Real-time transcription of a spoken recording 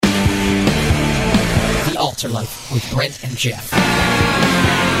AltarLife with Brent and Jeff.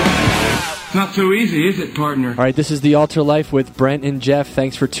 Not so easy, is it, partner? All right, this is the AltarLife with Brent and Jeff.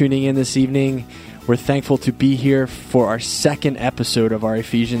 Thanks for tuning in this evening. We're thankful to be here for our second episode of our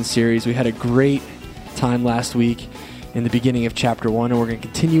Ephesians series. We had a great time last week in the beginning of chapter 1, and we're going to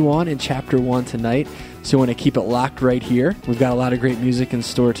continue on in chapter 1 tonight. So we want to keep it locked right here. We've got a lot of great music in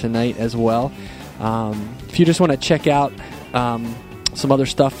store tonight as well. If you just want to check out some other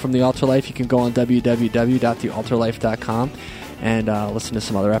stuff from the AltarLife, you can go on www.thealtarlife.com and listen to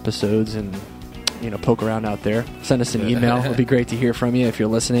some other episodes and poke around out there. Send us an email. It would be great to hear from you if you're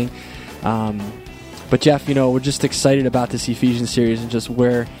listening. But Jeff, we're just excited about this Ephesians series and just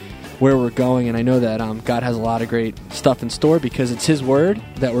where we're going. And I know that God has a lot of great stuff in store because it's His Word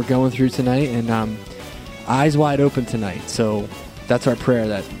that we're going through tonight, and eyes wide open tonight. So that's our prayer,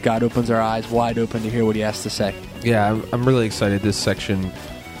 that God opens our eyes wide open to hear what He has to say. Yeah, I'm really excited. This section,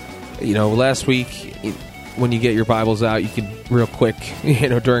 last week, when you get your Bibles out, you can real quick,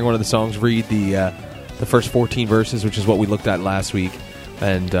 during one of the songs, read the first 14 verses, which is what we looked at last week,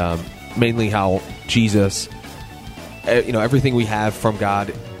 and mainly how Jesus, everything we have from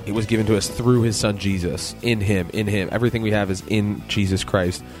God, it was given to us through His Son Jesus, in Him. Everything we have is in Jesus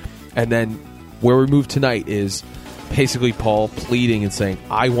Christ. And then where we move tonight is basically Paul pleading and saying,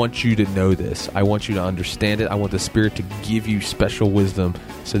 I want you to know this. I want you to understand it. I want the Spirit to give you special wisdom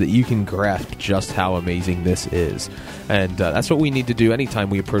so that you can grasp just how amazing this is. And that's what we need to do anytime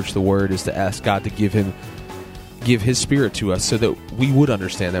we approach the Word, is to ask God to give His Spirit to us so that we would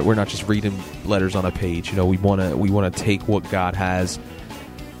understand that we're not just reading letters on a page. We want to take what God has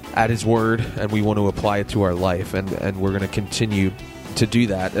at His Word, and we want to apply it to our life. And we're going to continue to do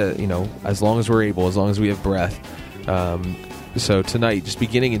that, as long as we're able, as long as we have breath. So tonight, just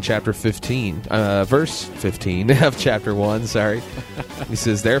beginning in chapter 15, verse 15 of chapter 1, he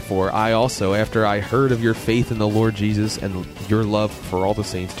says, Therefore, I also, after I heard of your faith in the Lord Jesus and your love for all the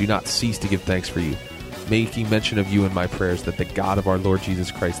saints, do not cease to give thanks for you, making mention of you in my prayers, that the God of our Lord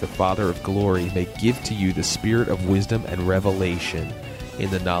Jesus Christ, the Father of glory, may give to you the spirit of wisdom and revelation in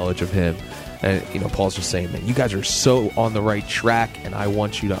the knowledge of Him. And, Paul's just saying, man, you guys are so on the right track, and I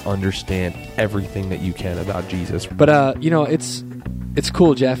want you to understand everything that you can about Jesus. But, it's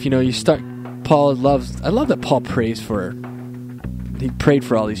cool, Jeff. I love that Paul prayed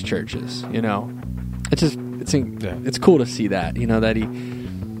for all these churches, It's cool to see that, that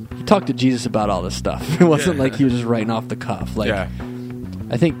he talked to Jesus about all this stuff. It wasn't like he was just writing off the cuff. I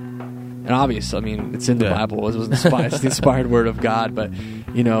think, and obviously, it's in the Bible. It was inspired, it's the inspired word of God, but,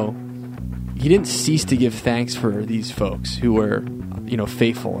 he didn't cease to give thanks for these folks who were,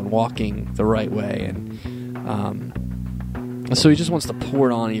 faithful and walking the right way. And so he just wants to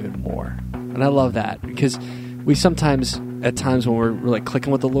pour it on even more. And I love that, because we sometimes, at times when we're like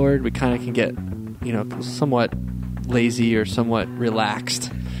clicking with the Lord, we kind of can get, somewhat lazy or somewhat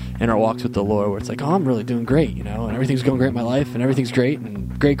relaxed in our walks with the Lord, where it's like, oh, I'm really doing great, and everything's going great in my life, and everything's great,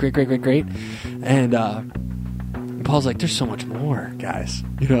 and great. And Paul's like, there's so much more, guys.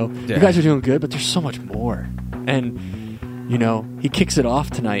 You guys are doing good, but there's so much more. And, he kicks it off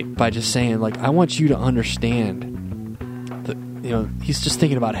tonight by just saying, I want you to understand that, he's just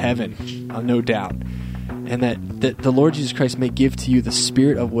thinking about heaven, no doubt. And that the Lord Jesus Christ may give to you the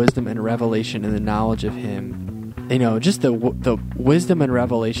spirit of wisdom and revelation in the knowledge of Him. Just the wisdom and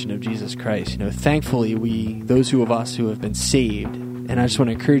revelation of Jesus Christ. Thankfully, those of us who have been saved, and I just want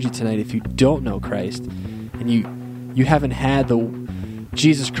to encourage you tonight, if you don't know Christ, and you haven't had the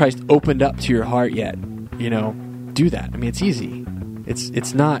Jesus Christ opened up to your heart yet, do that. It's easy. It's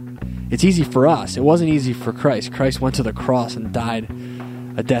easy for us. It wasn't easy for Christ. Christ went to the cross and died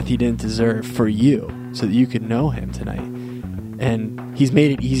a death He didn't deserve for you, so that you could know Him tonight. And He's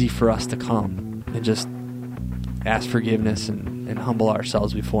made it easy for us to come and just ask forgiveness and humble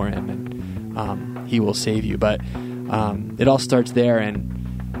ourselves before Him, and He will save you. But it all starts there,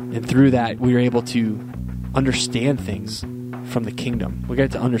 and through that we are able to understand things from the kingdom. We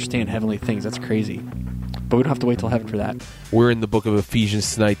get to understand heavenly things. That's crazy. But we don't have to wait till heaven for that. We're in the book of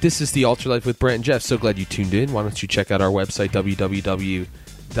Ephesians tonight. This is the AltarLife with Brent and Jeff. So glad you tuned in. Why don't you check out our website,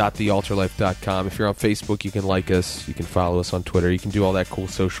 www.thealtarlife.com. If you're on Facebook, you can like us. You can follow us on Twitter. You can do all that cool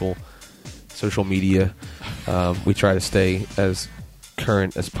social media. We try to stay as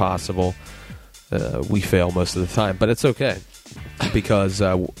current as possible. We fail most of the time, but it's okay, because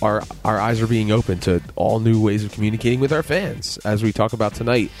our eyes are being opened to all new ways of communicating with our fans, as we talk about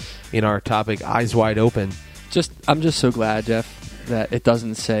tonight in our topic, Eyes Wide Open. I'm just so glad, Jeff, that it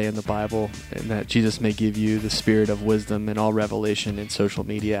doesn't say in the Bible, and that Jesus may give you the spirit of wisdom and all revelation in social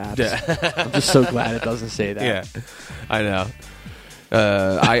media apps. Yeah. I'm just so glad it doesn't say that. Yeah, I know.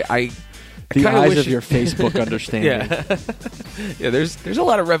 The kinda eyes wish of your Facebook understanding. Yeah, there's a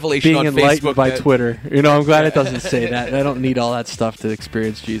lot of revelation Being on enlightened Facebook by that- Twitter. I'm glad it doesn't say that. I don't need all that stuff to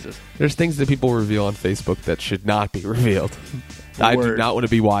experience Jesus. There's things that people reveal on Facebook that should not be revealed. I do Word. not want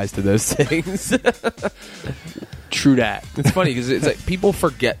to be wise to those things. True that. It's funny because it's like people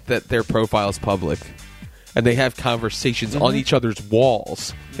forget that their profile is public, and they have conversations on each other's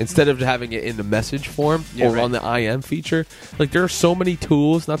walls instead of having it in the message form or on the IM feature. Like there are so many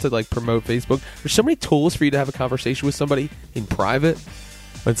tools, not to like promote Facebook. There's so many tools for you to have a conversation with somebody in private.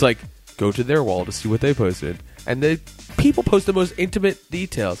 It's like go to their wall to see what they posted, and people post the most intimate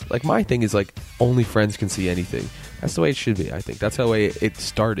details. Like my thing is like only friends can see anything. That's the way it should be. I think that's the way it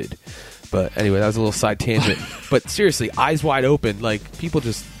started. But anyway, that was a little side tangent. But seriously, eyes wide open. Like people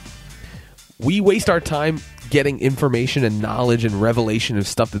we waste our time getting information and knowledge and revelation of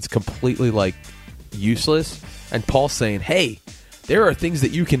stuff that's completely like useless. And Paul's saying, hey, there are things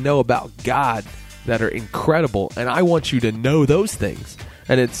that you can know about God that are incredible, and I want you to know those things.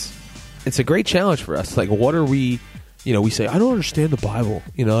 And it's a great challenge for us. Like, what are we? We say, I don't understand the Bible.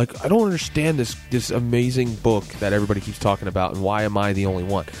 Like I don't understand this amazing book that everybody keeps talking about, and why am I the only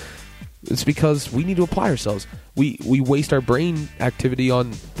one? It's because we need to apply ourselves. We waste our brain activity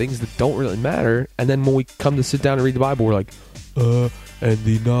on things that don't really matter, and then when we come to sit down and read the Bible, we're like, and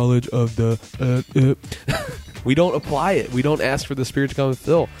the knowledge of the we don't apply it. We don't ask for the Spirit to come and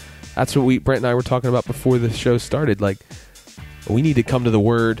fill. That's what Brent and I were talking about before the show started. Like, we need to come to the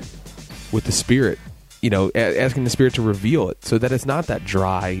Word with the Spirit, asking the Spirit to reveal it, so that it's not that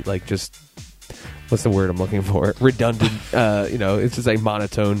dry, like just. What's the word I'm looking for? Redundant. It's just a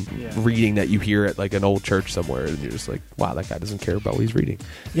monotone reading that you hear at like an old church somewhere, and you're just like, wow, that guy doesn't care about what he's reading.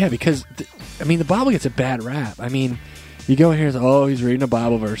 Yeah, because the Bible gets a bad rap. You go here and say, he's reading a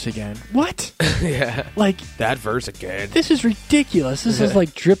Bible verse again. What? Yeah, like that verse again. This is ridiculous. This is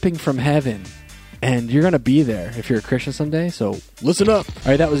like dripping from heaven, and you're gonna be there if you're a Christian someday. So listen up.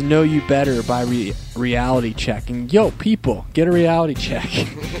 All right, that was Know You Better by Reality Check. And people, get a reality check.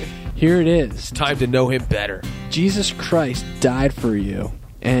 Here it is. It's time to know him better. Jesus Christ died for you,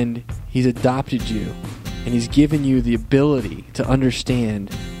 and he's adopted you, and he's given you the ability to understand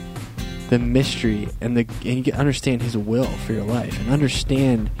the mystery and you can understand his will for your life and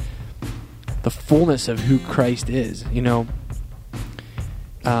understand the fullness of who Christ is.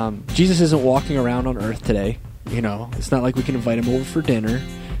 Jesus isn't walking around on earth today. It's not like we can invite him over for dinner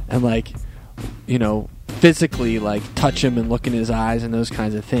and physically touch him and look in his eyes and those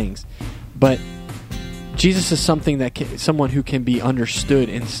kinds of things. But Jesus is someone who can be understood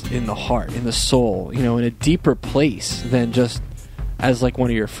in the heart, in the soul, in a deeper place than just as one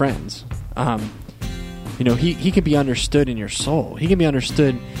of your friends. He can be understood in your soul. He can be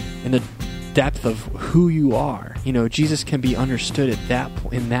understood in the depth of who you are. Jesus can be understood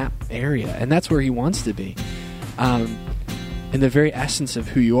in that area, and that's where he wants to be. In the very essence of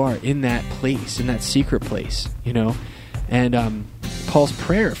who you are, in that place, in that secret place, And Paul's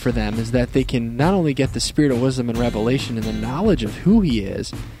prayer for them is that they can not only get the spirit of wisdom and revelation and the knowledge of who he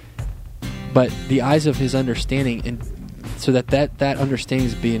is, but the eyes of his understanding, and so that understanding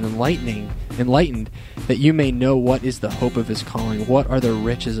is being enlightened, that you may know what is the hope of his calling, what are the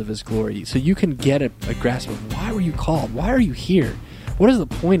riches of his glory. So you can get a grasp of why were you called? Why are you here? What is the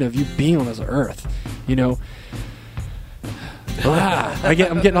point of you being on this earth? I'm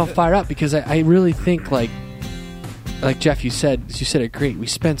getting all fired up because I really think like Jeff, you said it great. We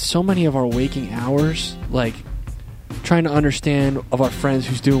spend so many of our waking hours trying to understand of our friends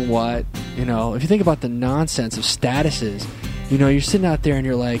who's doing what. If you think about the nonsense of statuses, you're sitting out there and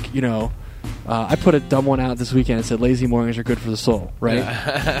you're like, I put a dumb one out this weekend and said lazy mornings are good for the soul, right?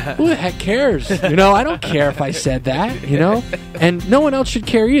 Yeah. Who the heck cares? I don't care if I said that, and no one else should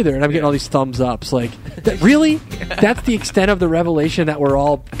care either. And I'm getting all these thumbs ups really? That's the extent of the revelation that we're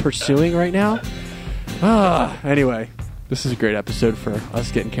all pursuing right now? Anyway, this is a great episode for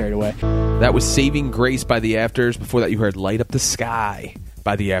us getting carried away. That was Saving Grace by the Afters. Before that, you heard Light Up the Sky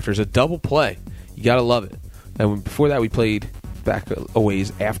by the Afters. A double play. You gotta love it. And before that, we played back a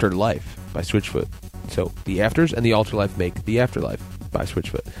ways AltarLife by Switchfoot. So the Afters and the AltarLife make the Afterlife by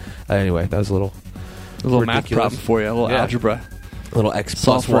Switchfoot. Anyway, that was a little math problem for you, a little algebra. A little x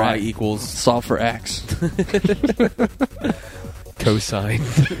plus y equals... Solve for x. Cosine.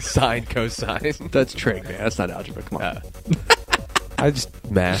 Sine, cosine. That's trig, man. That's not algebra. Come on. I just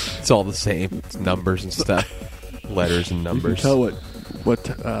math. It's all the same. It's numbers and stuff. Letters and numbers. You can tell what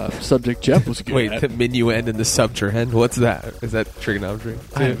subject Jeff was good Wait, at. the minuend and the subtrahend? What's that? Is that trigonometry?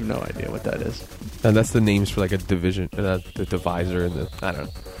 I have no idea what that is. And that's the names for a division, the divisor, and I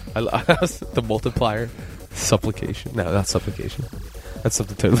don't know. The multiplier. Supplication. No, not supplication. That's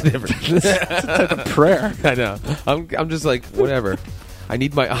something totally different. It's a type of prayer. I know. I'm just like, whatever. I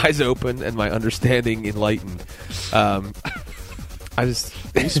need my eyes open and my understanding enlightened. I just...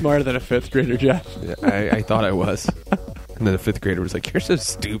 Are you smarter than a fifth grader, Jeff? I thought I was. And then the fifth grader was like, "You're so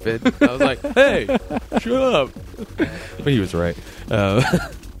stupid." I was like, "Hey, shut up." But he was right.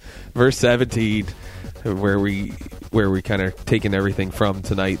 Verse 17, where we kind of taken everything from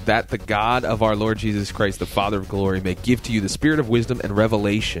tonight, that the God of our Lord Jesus Christ, the Father of glory, may give to you the spirit of wisdom and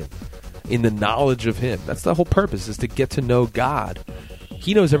revelation in the knowledge of Him. That's the whole purpose, is to get to know God.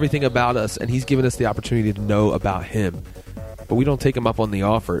 He knows everything about us, and He's given us the opportunity to know about Him. But we don't take Him up on the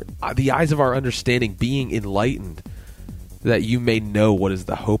offer. The eyes of our understanding being enlightened, that you may know what is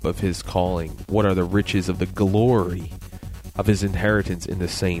the hope of His calling, what are the riches of the glory of His inheritance in the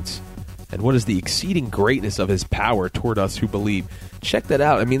saints, and what is the exceeding greatness of His power toward us who believe. Check that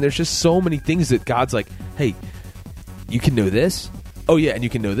out. I mean, there's just so many things that God's like, hey, you can know this. Oh yeah, and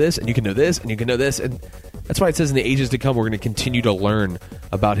you can know this, and you can know this, and you can know this. And that's why it says in the ages to come, we're going to continue to learn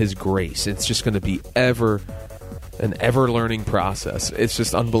about His grace. It's just going to be an ever learning process. It's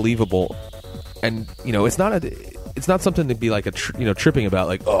just unbelievable. And, it's not something to be like tripping about,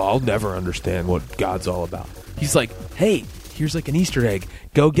 like, oh, I'll never understand what God's all about. He's like, hey, here's like an Easter egg,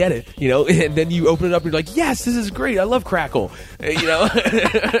 go get it, and then you open it up and you're like, yes, this is great, I love Crackle,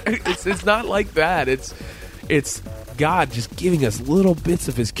 it's not like that. It's God just giving us little bits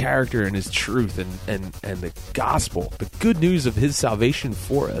of His character and His truth and the gospel, the good news of His salvation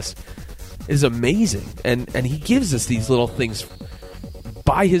for us is amazing, and He gives us these little things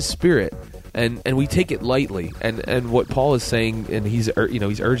by His Spirit. And we take it lightly, and what Paul is saying, and he's urging.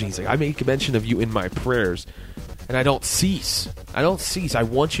 He's like, I make mention of you in my prayers, and I don't cease. I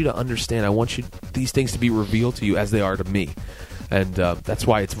want you to understand. I want these things to be revealed to you as they are to me, and that's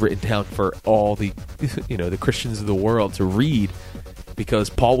why it's written down for all the the Christians of the world to read, because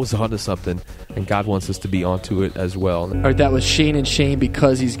Paul was onto something, and God wants us to be onto it as well. All right, that was Shane and Shane,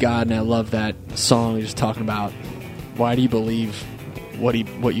 Because He's God, and I love that song. He's just talking about why do you believe what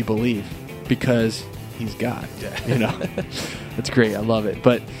you believe. Because He's God, That's great. I love it.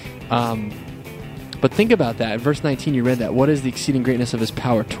 But think about that. In verse 19, you read that. What is the exceeding greatness of His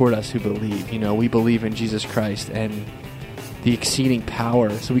power toward us who believe? We believe in Jesus Christ and the exceeding power,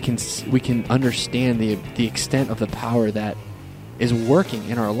 so we can understand the extent of the power that is working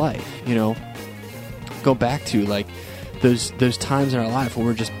in our life. Go back to like those times in our life where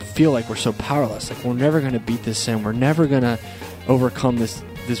we just feel like we're so powerless, like we're never going to beat this sin, we're never going to overcome this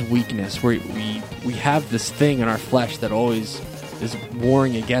weakness, where we have this thing in our flesh that always is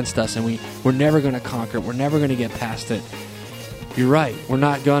warring against us, and we're never going to conquer it, we're never going to get past it. You're right, we're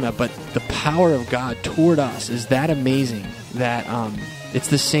not gonna, but the power of God toward us is that amazing that it's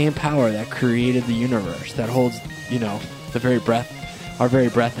the same power that created the universe, that holds our very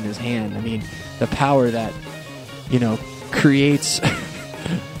breath in His hand. I mean, the power that creates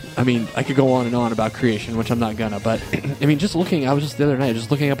I mean, I could go on and on about creation, which I'm not gonna, but I mean, I was just the other night just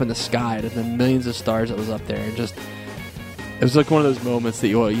looking up in the sky at the millions of stars that was up there, and it was like one of those moments that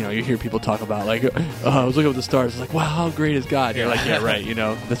you hear people talk about, like, I was looking up at the stars, it's like, wow, how great is God? And you're like, yeah, right,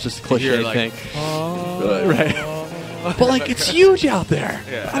 that's just a cliche thing. Right. But like, it's huge out there.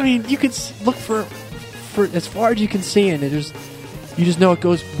 Yeah. I mean, you can look for as far as you can see, and you just know it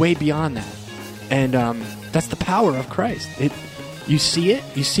goes way beyond that. And that's the power of Christ. You see it,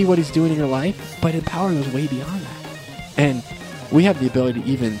 you see what He's doing in your life, but the power goes way beyond that. And we have the ability to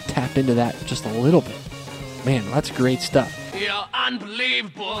even tap into that just a little bit. Man, that's great stuff. You're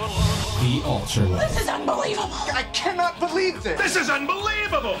unbelievable. The AltarLife. This is unbelievable. I cannot believe this. This is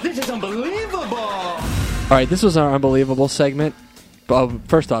unbelievable. This is unbelievable. All right, this was our unbelievable segment.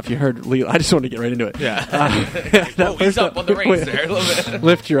 First off, you heard Leon. I just want to get right into it. Yeah. Ease up on the reins there a little bit.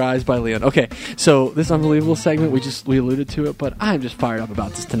 Lift your eyes by Leon. Okay, so this unbelievable segment, we alluded to it, but I'm just fired up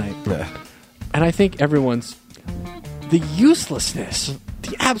about this tonight. Yeah. And I think everyone's... the uselessness,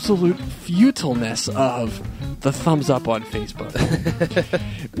 the absolute futileness of the thumbs up on Facebook.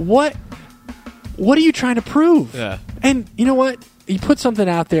 What are you trying to prove? Yeah. And you know what? You put something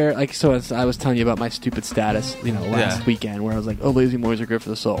out there, like, so as I was telling you about my stupid status, last weekend, where I was like, oh, lazy mornings are good for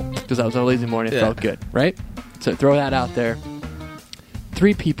the soul. Because I was on a lazy morning, it felt good, right? So throw that out there.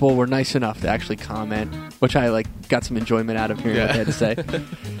 3 people were nice enough to actually comment, which I got some enjoyment out of hearing what they had to say.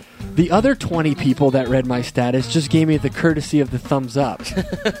 The other 20 people that read my status just gave me the courtesy of the thumbs up.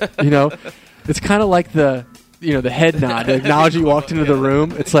 It's kind of like the head nod, to acknowledge you walked into the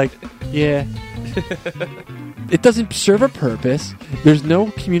room. It's like, yeah. It doesn't serve a purpose. There's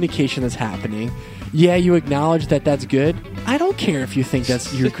no communication that's happening. Yeah, you acknowledge that that's good. I don't care if you think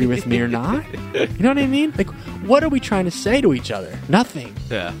you agree with me or not. You know what I mean? Like, what are we trying to say to each other? Nothing.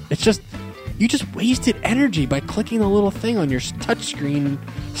 Yeah. It's just, you just wasted energy by clicking the little thing on your touchscreen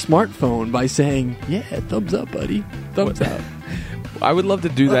smartphone by saying, yeah, thumbs up, buddy. Thumbs up. I would love to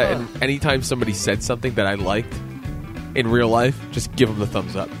do that, and anytime somebody said something that I liked in real life, just give them the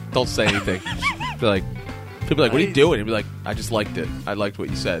thumbs up. Don't say anything. Be like, people be like, what are you doing? And be like, I just liked it. I liked what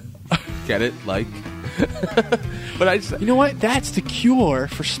you said. Get it? Like? But I just... You know what? That's the cure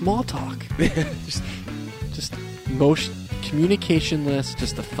for small talk. just motion, communicationless,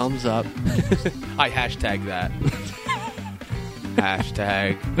 just a thumbs up. I hashtag that.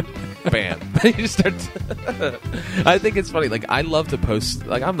 Hashtag... Bam. You start I think it's funny. Like, I love to post.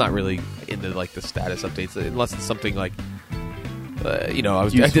 Like, I'm not really into like the status updates unless it's something like, I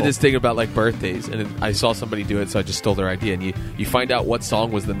did this thing about like birthdays, and I saw somebody do it, so I just stole their idea. And you find out what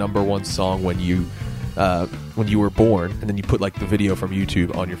song was the number one song when you were born, and then you put like the video from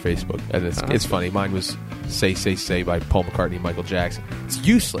YouTube on your Facebook, and it's funny. Mine was "Say Say Say" by Paul McCartney and Michael Jackson. It's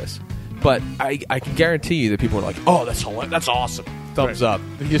useless, but I can guarantee you that people are like, "Oh, that's awesome." Thumbs up.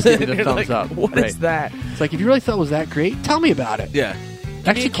 You just give me the thumbs like, up. What is that? It's like, if you really thought it was that great, tell me about it. Yeah.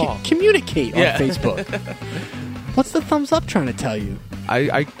 Actually, communicate on Facebook. What's the thumbs up trying to tell you?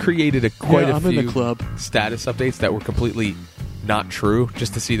 I created quite a I'm few in the club. status updates that were completely not true,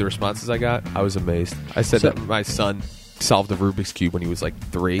 just to see the responses I got. I was amazed. I said that my son solved the Rubik's Cube when he was like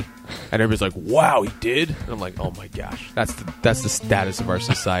 3, and everybody's like, wow, he did? And I'm like, oh my gosh. That's the status of our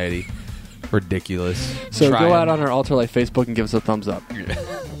society. Ridiculous. So go out on our AltarLife Facebook and give us a thumbs up.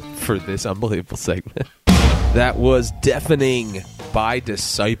 For this unbelievable segment. That was Deafening by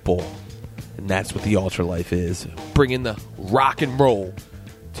Disciple. And that's what the AltarLife is. Bringing the rock and roll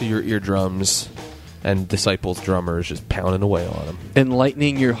to your eardrums. And Disciple's drummer is just pounding away on them.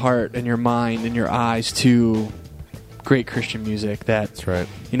 Enlightening your heart and your mind and your eyes to great Christian music. That's right.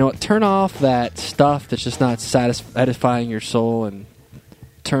 You know what? Turn off that stuff that's just not satisfying your soul and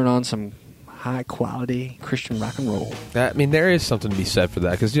turn on some high-quality Christian rock and roll. I mean, there is something to be said for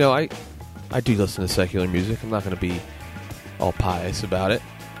that. Because, I do listen to secular music. I'm not going to be all pious about it.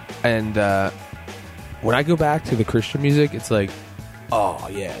 And when I go back to the Christian music, it's like, oh,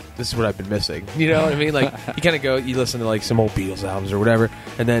 yeah, this is what I've been missing. You know what I mean? Like, you kind of go, you listen to, like, some old Beatles albums or whatever,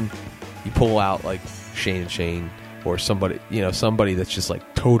 and then you pull out, like, Shane and Shane, or somebody that's just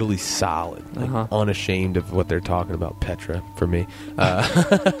like totally solid, like unashamed of what they're talking about. Petra for me.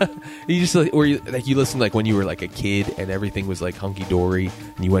 You just like, or you listen like when you were like a kid and everything was like hunky dory,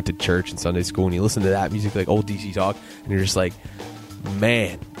 and you went to church and Sunday school, and you listen to that music like old DC Talk, and you're just like,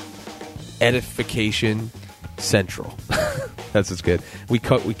 man, edification central. That's what's good. We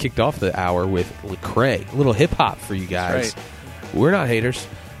kicked off the hour with Lecrae, a little hip hop for you guys. Right. We're not haters.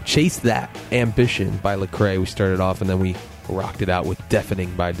 Chase That Ambition by Lecrae. We started off, and then we rocked it out with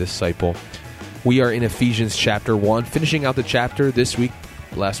Deafening by Disciple. We are in Ephesians chapter 1, finishing out the chapter this week.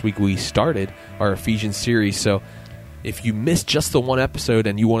 Last week we started our Ephesians series, so if you missed just the one episode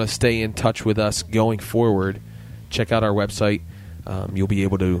and you want to stay in touch with us going forward, check out our website. You'll be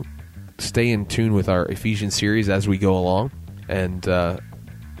able to stay in tune with our Ephesians series as we go along, and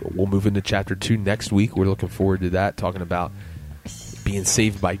we'll move into chapter 2 next week. We're looking forward to that, talking about being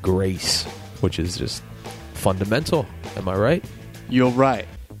saved by grace, which is just fundamental. Am I right? You're right.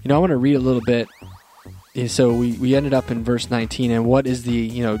 I want to read a little bit. So we ended up in verse 19, and what is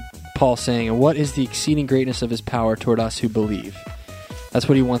the, Paul saying, and what is the exceeding greatness of his power toward us who believe? That's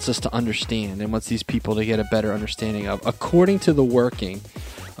what he wants us to understand, and wants these people to get a better understanding of. According to the working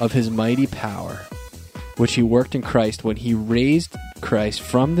of his mighty power, which he worked in Christ when he raised Christ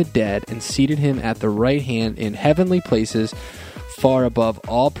from the dead and seated him at the right hand in heavenly places, far above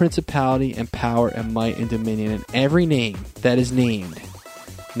all principality and power and might and dominion, and every name that is named,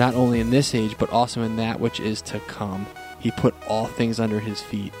 not only in this age, but also in that which is to come. He put all things under his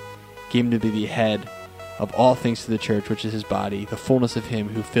feet, gave him to be the head of all things to the church, which is his body, the fullness of him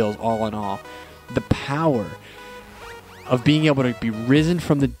who fills all in all. The power of being able to be risen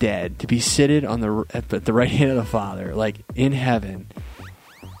from the dead, to be seated at the right hand of the Father, like in heaven,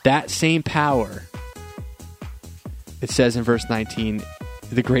 that same power. It says in verse 19,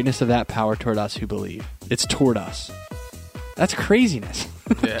 the greatness of that power toward us who believe. It's toward us. That's craziness.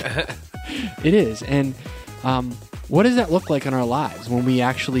 Yeah. It is. And what does that look like in our lives when we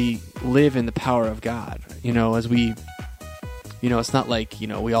actually live in the power of God? As we, it's not like,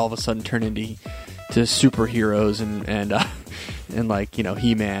 we all of a sudden turn into superheroes and like,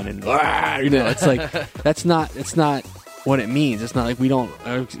 He-Man and, it's like, it's not what it means. It's not like we're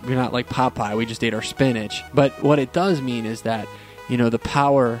not like Popeye, we just ate our spinach. But what it does mean is that,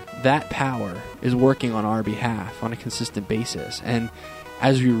 that power is working on our behalf on a consistent basis. And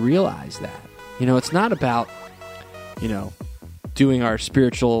as we realize that, it's not about doing our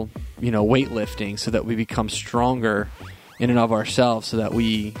spiritual, weightlifting so that we become stronger in and of ourselves so that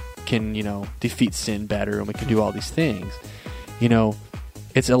we can, defeat sin better and we can do all these things.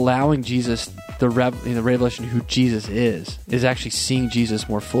 It's allowing Jesus, the revelation of who Jesus is actually seeing Jesus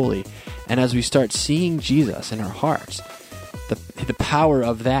more fully. And as we start seeing Jesus in our hearts, the power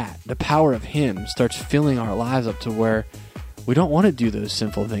of that, the power of Him starts filling our lives up to where we don't want to do those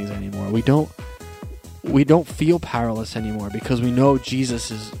sinful things anymore. We don't feel powerless anymore because we know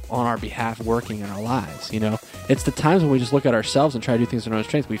Jesus is on our behalf working in our lives. It's the times when we just look at ourselves and try to do things in our own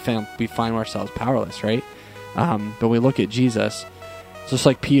strength, we find ourselves powerless, right? But we look at Jesus, just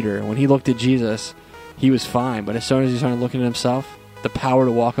like Peter. When he looked at Jesus, he was fine. But as soon as he started looking at himself, the power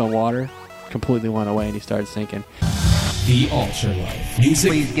to walk on water completely went away and he started sinking. The AltarLife.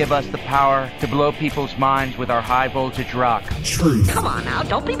 Music. Please give us the power to blow people's minds with our high voltage rock. Truth. Come on now,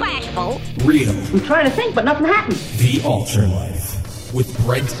 don't be bashful. Real. I'm trying to think, but nothing happens. The AltarLife. With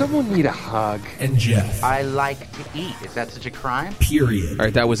Brent. Someone need a hug. And Jeff. I like to eat. Is that such a crime? Period. All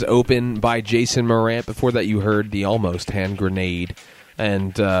right, that was Open by Jason Morant. Before that, you heard the Almost Hand Grenade.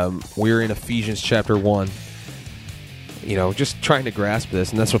 And we're in Ephesians chapter 1. Just trying to grasp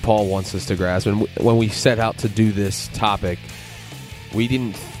this, and that's what Paul wants us to grasp. And when we set out to do this topic, we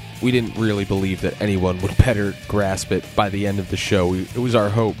didn't really believe that anyone would better grasp it by the end of the show. It was our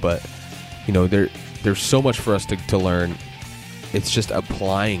hope, but there's so much for us to learn. It's just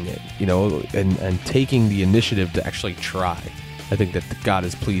applying it, and taking the initiative to actually try. I think that God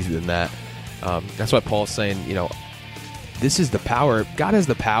is pleased in that. That's why Paul's saying, this is the power. God has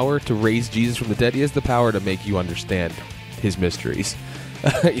the power to raise Jesus from the dead. He has the power to make you understand His mysteries.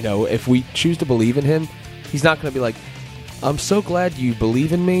 If we choose to believe in Him, He's not going to be like, I'm so glad you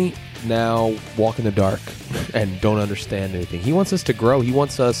believe in me. Now walk in the dark and don't understand anything. He wants us to grow. He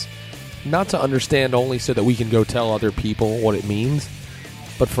wants us not to understand only so that we can go tell other people what it means,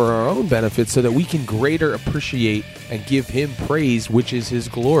 but for our own benefit so that we can greater appreciate and give Him praise, which is His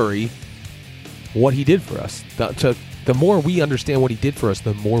glory, what He did for us. The more we understand what He did for us,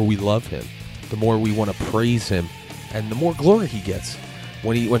 the more we love Him, the more we want to praise Him, and the more glory He gets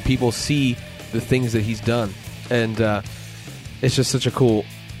when people see the things that He's done. And it's just such a cool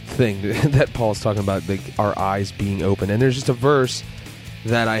thing that Paul's talking about, our eyes being open. And there's just a verse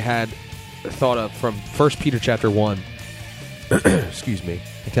that I had thought of from 1 Peter chapter 1. Excuse me.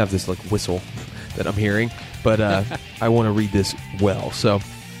 I can have this whistle that I'm hearing, but I want to read this well. So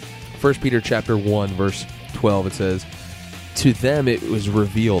 1 Peter chapter 1, verse 12, it says, to them it was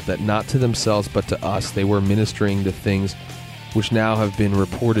revealed that not to themselves but to us they were ministering the things which now have been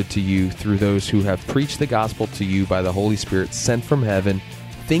reported to you through those who have preached the gospel to you by the Holy Spirit sent from heaven,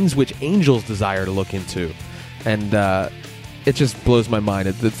 things which angels desire to look into. And it just blows my mind.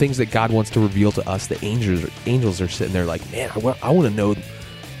 The things that God wants to reveal to us, the angels are sitting there like, man, I want to know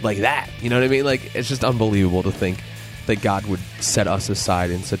like that. You know what I mean? It's just unbelievable to think that God would set us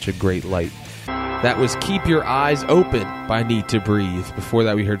aside in such a great light. That was Keep Your Eyes Open by Need to Breathe. Before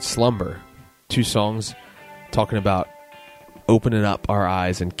that, we heard Slumber. 2 songs talking about opening up our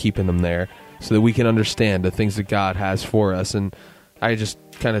eyes and keeping them there so that we can understand the things that God has for us. And I just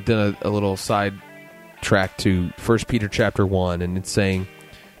kind of did a little side track to 1 Peter chapter 1, and it's talking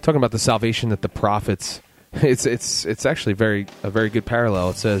about the salvation that the prophets, it's actually a very good parallel.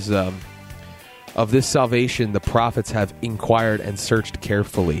 It says, of this salvation the prophets have inquired and searched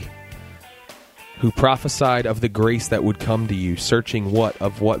carefully, who prophesied of the grace that would come to you, searching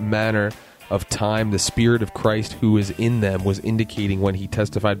of what manner of time the Spirit of Christ who is in them was indicating when He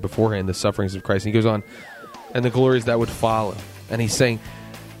testified beforehand the sufferings of Christ. And he goes on, and the glories that would follow. And he's saying,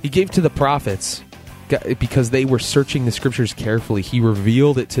 He gave to the prophets because they were searching the Scriptures carefully. He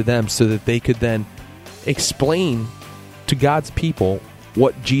revealed it to them so that they could then explain to God's people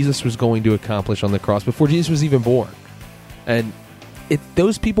what Jesus was going to accomplish on the cross before Jesus was even born. And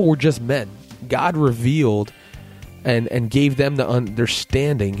those people were just men. God revealed and gave them the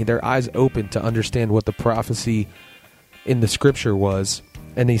understanding, their eyes open to understand what the prophecy in the Scripture was.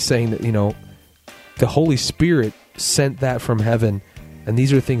 And He's saying that, the Holy Spirit sent that from heaven, and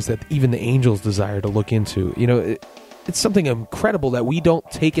these are things that even the angels desire to look into. It's something incredible that we don't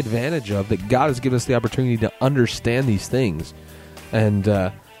take advantage of, that God has given us the opportunity to understand these things. And,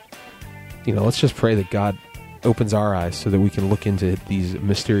 let's just pray that God opens our eyes so that we can look into these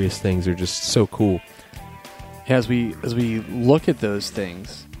mysterious things. They're just so cool. Yeah, as we look at those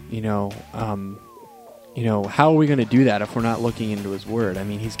things, how are we going to do that if we're not looking into His Word? I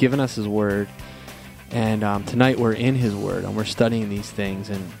mean, He's given us His Word, and tonight we're in His Word, and we're studying these things,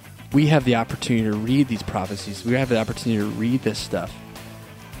 and we have the opportunity to read these prophecies. We have the opportunity to read this stuff.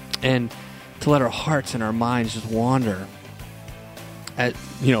 And to let our hearts and our minds just wander. At,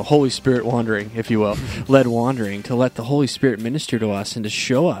 Holy Spirit wandering, if you will, led wandering, to let the Holy Spirit minister to us and to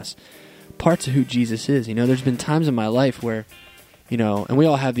show us parts of who Jesus is. There's been times in my life where, and we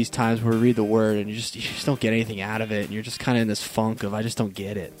all have these times where we read the Word and you just don't get anything out of it, and you're just kind of in this funk of, I just don't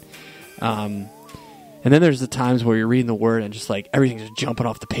get it. And then there's the times where you're reading the Word and just like everything's just jumping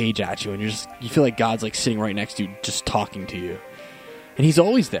off the page at you, and you feel like God's like sitting right next to you, just talking to you. And He's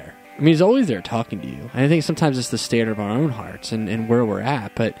always there. He's always there talking to you. And I think sometimes it's the state of our own hearts and where we're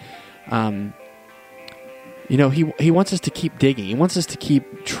at. But, He wants us to keep digging. He wants us to keep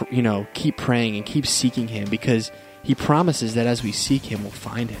praying and keep seeking Him, because He promises that as we seek Him, we'll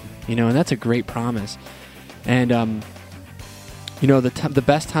find Him. And that's a great promise. And, the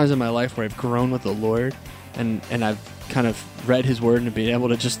best times in my life where I've grown with the Lord and I've kind of read His Word and been able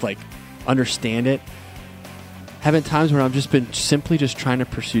to just like understand it, have been times where I've just been simply just trying to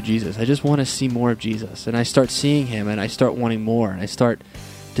pursue Jesus. I just want to see more of Jesus. And I start seeing Him and I start wanting more. And I start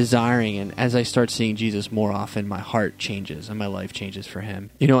desiring. And as I start seeing Jesus more often, my heart changes and my life changes for Him.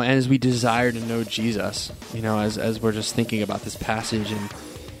 And as we desire to know Jesus, as we're just thinking about this passage and,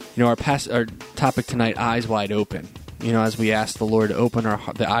 our topic tonight, eyes wide open. As we ask the Lord to open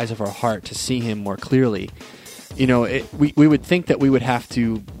the eyes of our heart to see Him more clearly, we would think that we would have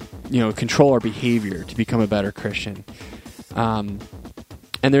to control our behavior to become a better Christian. And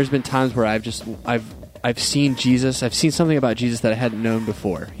there's been times where I've seen Jesus. I've seen something about Jesus that I hadn't known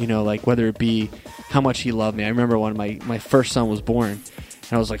before. Like whether it be how much He loved me. I remember when my first son was born,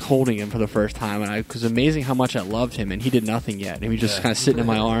 and I was like holding him for the first time, and it was amazing how much I loved him, and he did nothing yet. And he was just kind of sitting in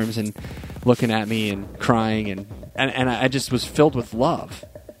my arms and looking at me and crying, and I just was filled with love.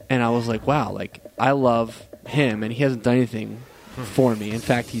 And I was like, wow, like I love him, and he hasn't done anything for me. In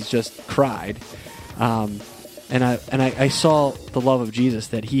fact, he's just cried. And I saw the love of Jesus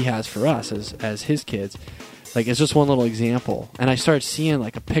that He has for us as His kids. Like, it's just one little example. And I started seeing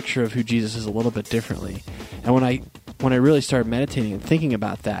like a picture of who Jesus is a little bit differently. And when I really started meditating and thinking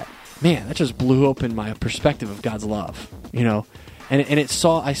about that, man, that just blew open my perspective of God's love, And I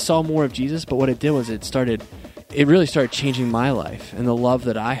saw more of Jesus, but what it did was it really started changing my life and the love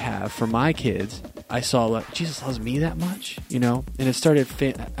that I have for my kids. I saw like Jesus loves me that much, and I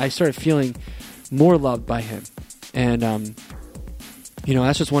started feeling more loved by Him. And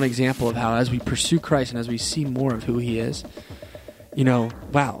that's just one example of how as we pursue Christ and as we see more of who He is,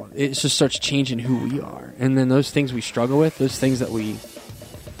 wow, it just starts changing who we are. And then those things we struggle with, those things that we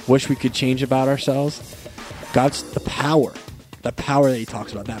wish we could change about ourselves, God's the power that He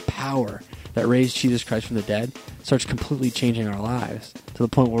talks about, that power that raised Jesus Christ from the dead, starts completely changing our lives to the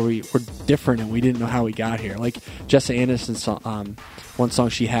point where we're different and we didn't know how we got here. Like Jessa Anderson's song, one song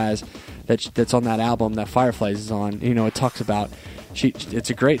she has that's on that album that Fireflies is on, it talks about, it's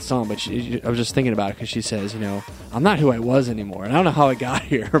a great song, but I was just thinking about it because she says, I'm not who I was anymore, and I don't know how I got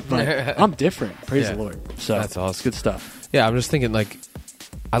here, but I'm different. Praise the Lord. So that's awesome. It's good stuff. Yeah, I'm just thinking, like,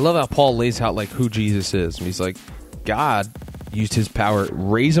 I love how Paul lays out like who Jesus is. He's like, God used His power,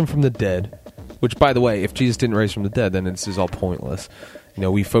 raise Him from the dead. Which, by the way, if Jesus didn't raise from the dead, then this is all pointless.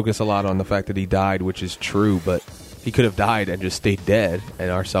 We focus a lot on the fact that He died, which is true, but He could have died and just stayed dead, and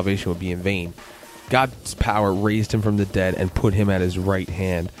our salvation would be in vain. God's power raised Him from the dead and put Him at His right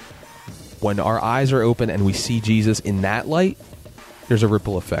hand. When our eyes are open and we see Jesus in that light, there's a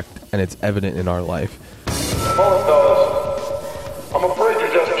ripple effect, and it's evident in our life. Well, fellas, I'm afraid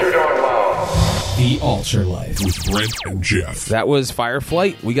you're just too darn loud. The AltarLife with Brent and Jeff. That was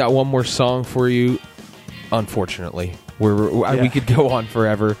Fireflight. We got one more song for you, unfortunately. We could go on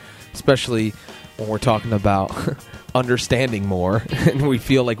forever, especially when we're talking about understanding more, and we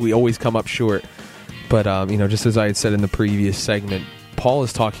feel like we always come up short. But, just as I had said in the previous segment, Paul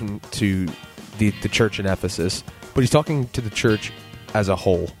is talking to the church in Ephesus, but he's talking to the church as a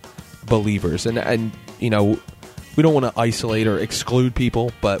whole, believers. And we don't want to isolate or exclude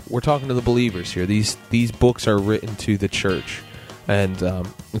people, but we're talking to the believers here. These books are written to the church, and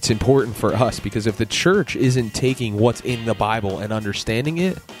it's important for us, because if the church isn't taking what's in the Bible and understanding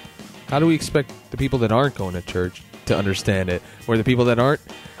it, how do we expect the people that aren't going to church to understand it, or the people that aren't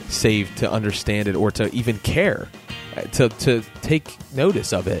saved to understand it, or to even care, to take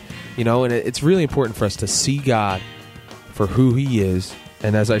notice of it? And it's really important for us to see God for who He is,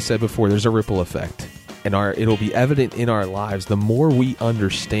 and as I said before, there's a ripple effect. And it'll be evident in our lives. The more we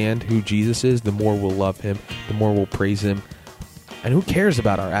understand who Jesus is, the more we'll love Him, the more we'll praise Him. And who cares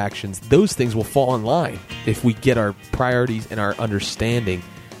about our actions? Those things will fall in line if we get our priorities and our understanding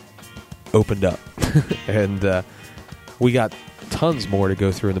opened up. And we got tons more to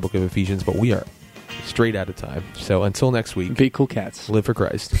go through in the book of Ephesians, but we are straight out of time. So until next week, Be cool cats. live for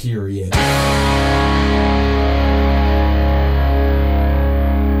Christ. Period.